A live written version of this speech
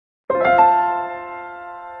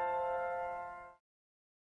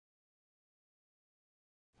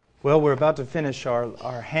Well, we're about to finish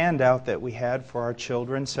our handout that we had for our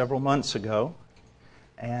children several months ago,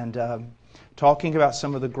 and talking about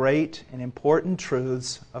some of the great and important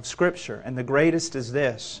truths of Scripture. And the greatest is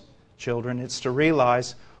this, children, it's to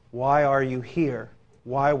realize, why are you here?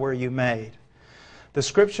 Why were you made? The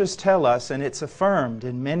Scriptures tell us, and it's affirmed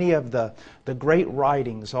in many of the great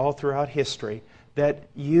writings all throughout history, that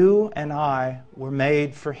you and I were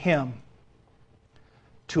made for Him,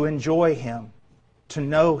 to enjoy Him, to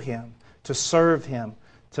know Him, to serve Him,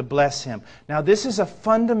 to bless Him. Now, this is a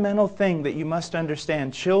fundamental thing that you must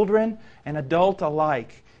understand, children and adult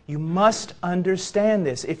alike. You must understand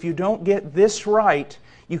this. If you don't get this right,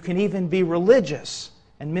 you can even be religious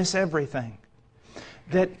and miss everything.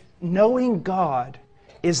 That knowing God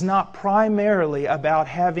is not primarily about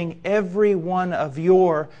having every one of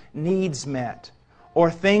your needs met or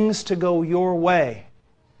things to go your way,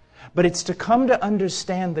 but it's to come to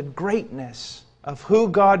understand the greatness of who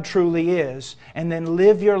God truly is, and then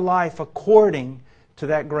live your life according to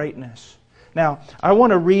that greatness. Now, I want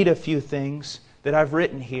to read a few things that I've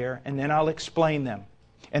written here, and then I'll explain them.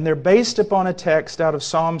 And they're based upon a text out of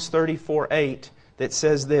Psalms 34:8 that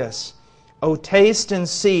says this, "O taste and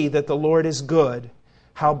see that the Lord is good.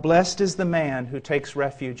 How blessed is the man who takes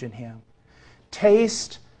refuge in Him."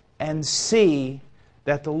 Taste and see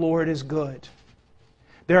that the Lord is good.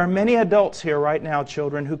 There are many adults here right now,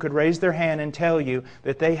 children, who could raise their hand and tell you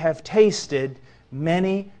that they have tasted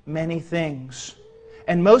many, many things.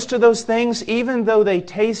 And most of those things, even though they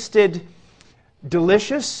tasted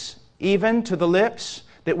delicious, even to the lips,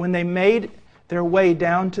 that when they made their way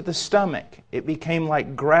down to the stomach, it became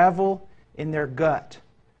like gravel in their gut.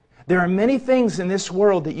 There are many things in this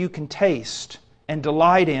world that you can taste and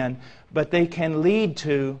delight in, but they can lead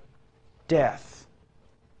to death.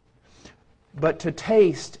 But to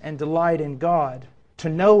taste and delight in God, to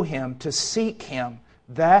know Him, to seek Him,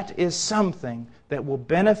 that is something that will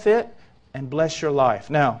benefit and bless your life.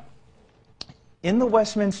 Now, in the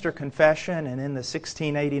Westminster Confession and in the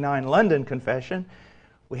 1689 London Confession,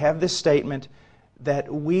 we have this statement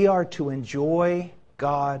that we are to enjoy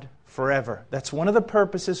God forever. That's one of the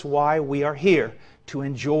purposes why we are here, to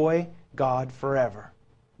enjoy God forever.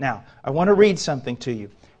 Now, I want to read something to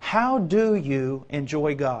you. How do you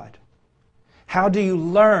enjoy God? How do you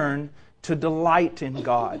learn to delight in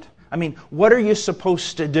God? I mean, what are you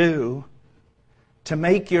supposed to do to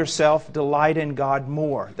make yourself delight in God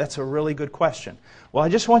more? That's a really good question. Well, I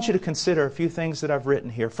just want you to consider a few things that I've written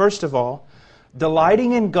here. First of all,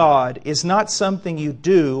 delighting in God is not something you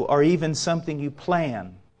do or even something you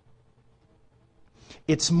plan.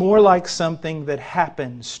 It's more like something that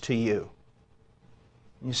happens to you.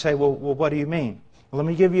 You say, well, what do you mean? Well, let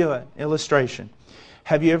me give you an illustration.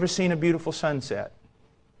 Have you ever seen a beautiful sunset?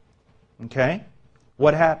 Okay?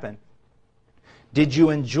 What happened? Did you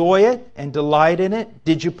enjoy it and delight in it?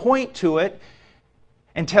 Did you point to it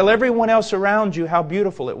and tell everyone else around you how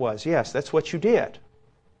beautiful it was? Yes, that's what you did.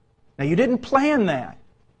 Now, you didn't plan that.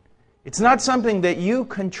 It's not something that you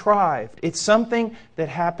contrived. It's something that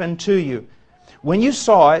happened to you. When you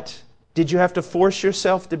saw it, did you have to force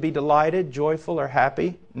yourself to be delighted, joyful, or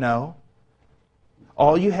happy? No.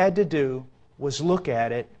 All you had to do was look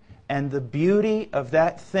at it, and the beauty of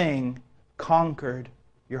that thing conquered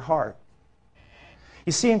your heart.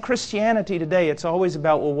 You see, in Christianity today, it's always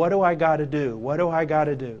about, well, what do I got to do? What do I got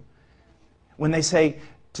to do? When they say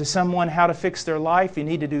to someone how to fix their life, you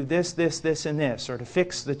need to do this, this, this, and this. Or to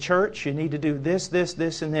fix the church, you need to do this, this,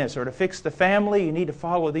 this, and this. Or to fix the family, you need to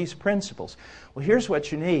follow these principles. Well, here's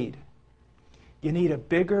what you need. You need a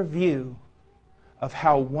bigger view of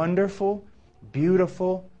how wonderful,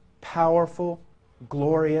 beautiful, powerful,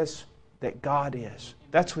 glorious that God is.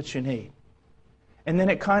 That's what you need. And then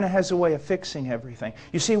it kind of has a way of fixing everything.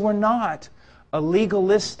 You see, we're not a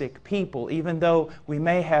legalistic people, even though we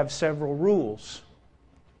may have several rules.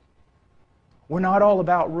 We're not all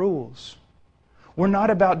about rules. We're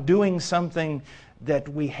not about doing something that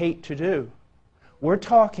we hate to do. We're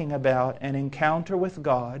talking about an encounter with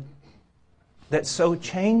God that so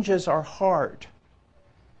changes our heart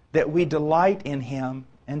that we delight in Him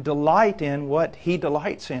and delight in what He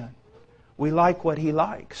delights in. We like what He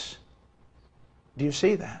likes. Do you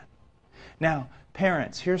see that? Now,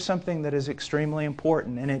 parents, here's something that is extremely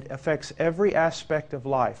important, and it affects every aspect of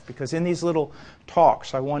life, because in these little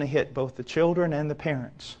talks, I want to hit both the children and the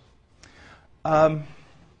parents.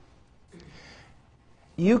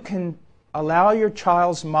 You can allow your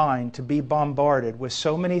child's mind to be bombarded with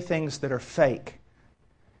so many things that are fake,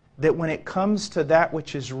 that when it comes to that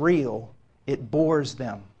which is real, it bores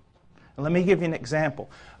them. Let me give you an example.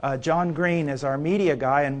 John Green is our media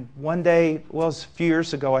guy, and one day, well, it was a few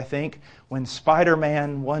years ago, I think, when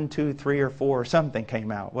Spider-Man 1, 2, 3, or 4 or something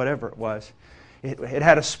came out, whatever it was, it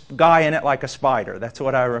had a guy in it like a spider. That's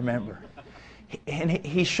what I remember. And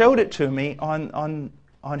he showed it to me on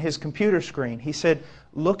his computer screen. He said,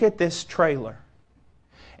 look at this trailer.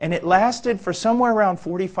 And it lasted for somewhere around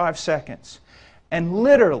 45 seconds. And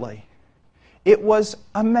literally, it was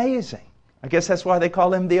amazing. I guess that's why they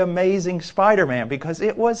call him the Amazing Spider-Man, because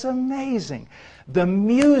it was amazing. The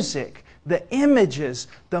music, the images,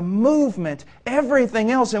 the movement, everything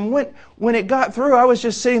else. And when it got through, I was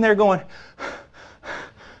just sitting there going,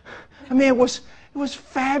 I mean, it was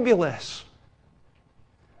fabulous.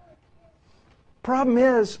 Problem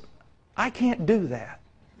is, I can't do that.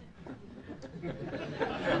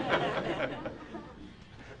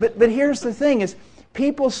 But here's the thing is,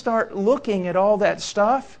 people start looking at all that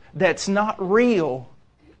stuff that's not real.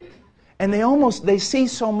 And they see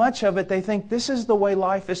so much of it, they think this is the way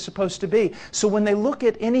life is supposed to be. So when they look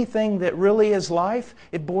at anything that really is life,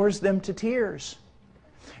 it bores them to tears.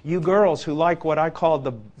 You girls who like what I call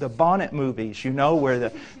the bonnet movies,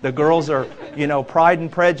 where the girls are, Pride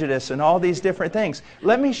and Prejudice and all these different things.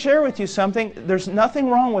 Let me share with you something. There's nothing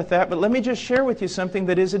wrong with that, but let me just share with you something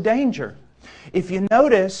that is a danger. If you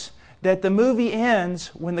notice that the movie ends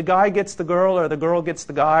when the guy gets the girl or the girl gets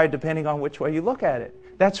the guy, depending on which way you look at it.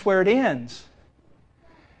 That's where it ends.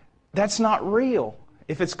 That's not real.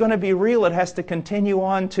 If it's going to be real, it has to continue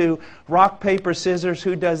on to rock, paper, scissors,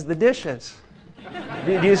 who does the dishes.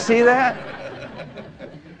 Do you see that?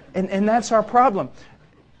 And that's our problem.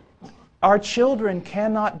 Our children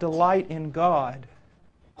cannot delight in God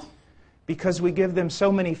because we give them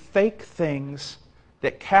so many fake things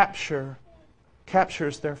that captures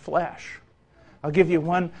their flesh. I'll give you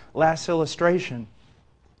one last illustration.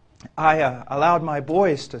 I allowed my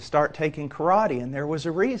boys to start taking karate, and there was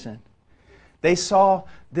a reason. They saw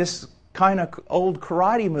this kind of old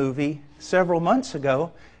karate movie several months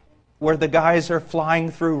ago where the guys are flying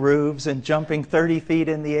through roofs and jumping 30 feet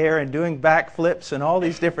in the air and doing backflips and all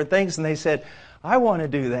these different things. And they said, I want to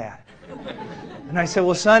do that. And I said,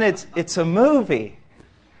 well, son, it's a movie.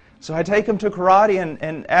 So I take them to karate,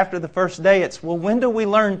 and after the first day, it's, well, when do we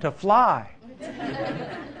learn to fly?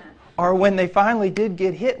 Or when they finally did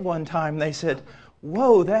get hit one time, they said,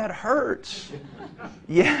 whoa, that hurts.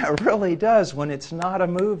 Yeah, it really does. When it's not a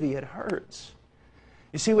movie, it hurts.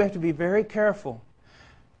 You see, we have to be very careful.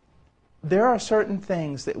 There are certain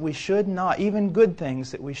things that we should not, even good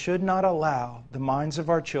things, that we should not allow the minds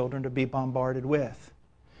of our children to be bombarded with.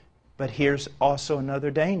 But here's also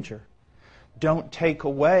another danger. Don't take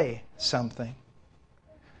away something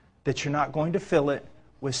that you're not going to fill it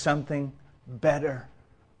with something better,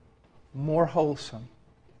 more wholesome.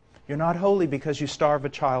 You're not holy because you starve a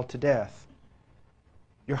child to death.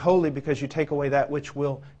 You're holy because you take away that which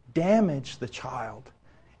will damage the child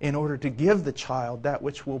in order to give the child that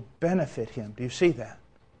which will benefit him. Do you see that?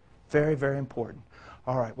 Very, very important.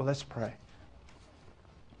 All right, well, let's pray.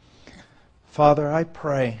 Father, I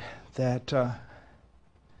pray that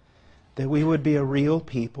we would be a real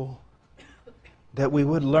people, that we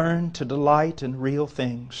would learn to delight in real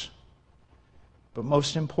things. But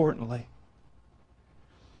most importantly,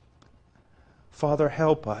 Father,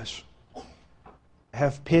 help us.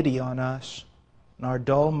 Have pity on us and our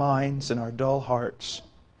dull minds and our dull hearts,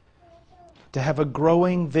 to have a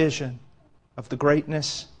growing vision of the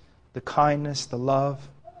greatness, the kindness, the love,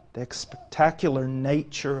 the spectacular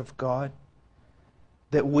nature of God,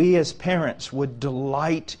 that we as parents would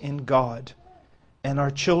delight in God and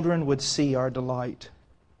our children would see our delight.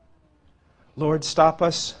 Lord, stop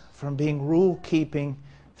us from being rule-keeping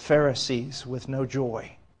Pharisees with no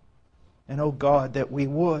joy. And, oh God, that we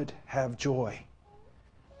would have joy.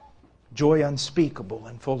 Joy unspeakable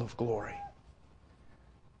and full of glory.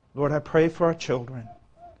 Lord, I pray for our children,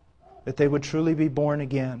 that they would truly be born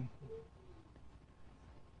again,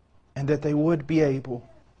 and that they would be able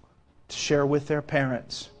to share with their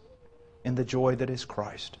parents in the joy that is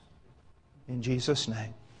Christ. In Jesus'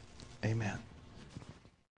 name, amen.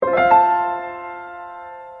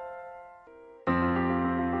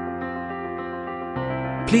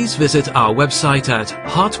 Please visit our website at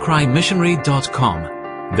heartcrymissionary.com.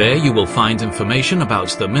 There you will find information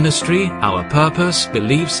about the ministry, our purpose,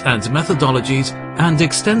 beliefs and methodologies, and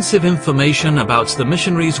extensive information about the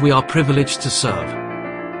missionaries we are privileged to serve.